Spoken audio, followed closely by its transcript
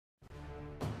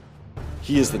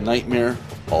He is the nightmare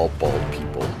of all bald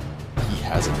people. He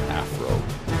has an afro.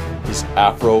 His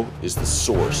afro is the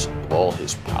source of all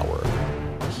his power.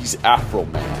 He's Afro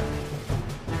Man.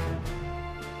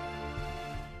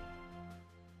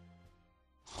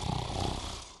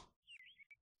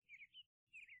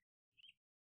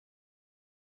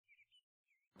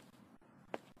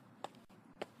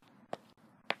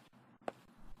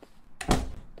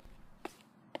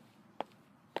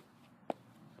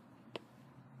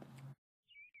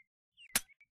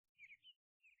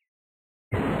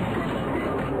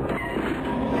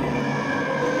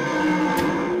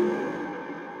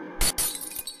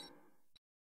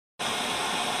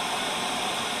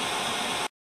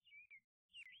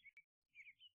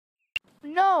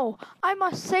 No, I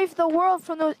must save the world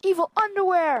from those evil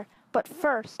underwear. But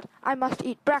first, I must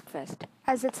eat breakfast,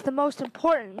 as it's the most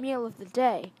important meal of the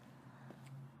day.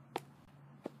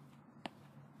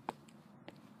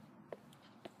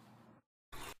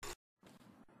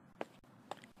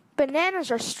 Bananas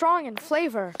are strong in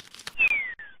flavor.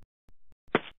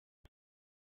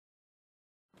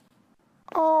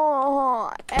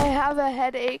 Oh, I have a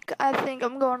headache. I think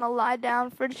I'm going to lie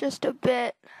down for just a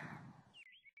bit.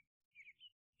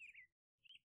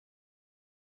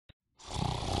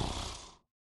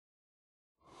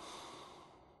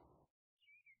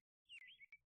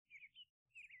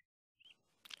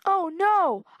 Oh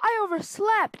no! I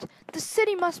overslept! The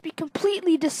city must be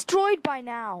completely destroyed by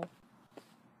now.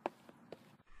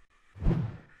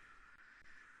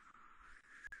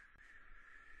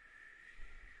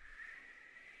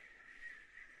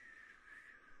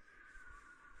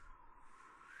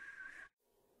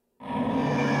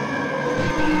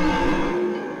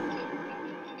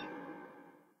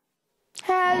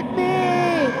 Help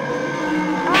me!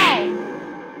 Ow!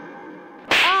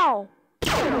 Ow!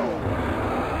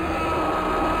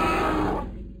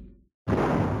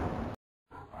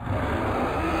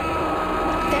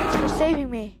 Thanks for saving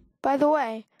me. By the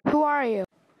way, who are you?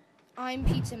 I'm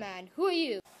Pizza Man. Who are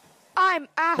you? I'm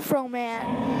Afro Man.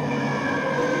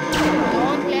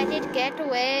 Don't let it get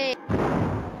away.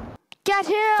 Get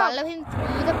him! Follow him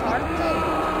through the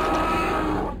portal.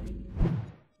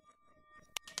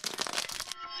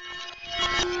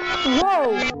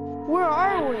 Whoa! Where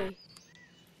are we?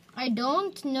 I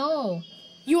don't know.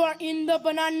 You are in the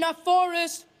banana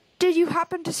forest. Did you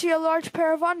happen to see a large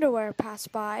pair of underwear pass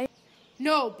by?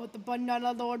 No, but the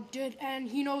banana lord did, and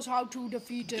he knows how to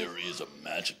defeat it. There is a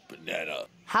magic banana.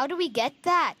 How do we get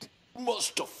that? You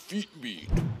must defeat me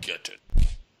to get it.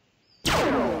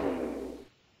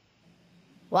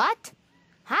 What?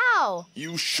 How?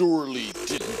 You surely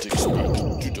didn't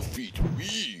expect to defeat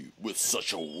me with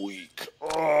such a weak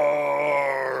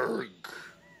arg.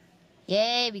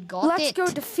 Yay, we got it. Let's go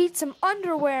defeat some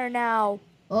underwear now.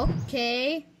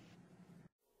 Okay.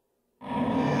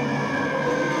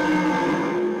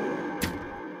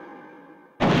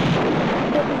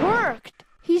 It worked!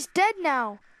 He's dead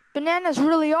now. Bananas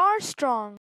really are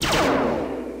strong.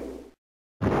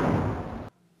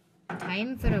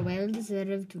 Time for a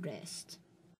well-deserved rest.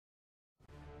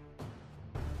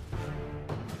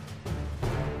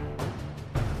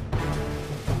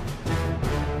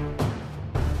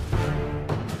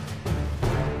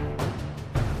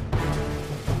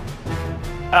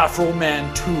 Afro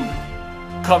Man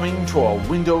 2, coming to a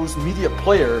Windows Media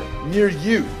Player near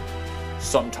you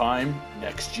sometime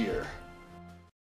next year.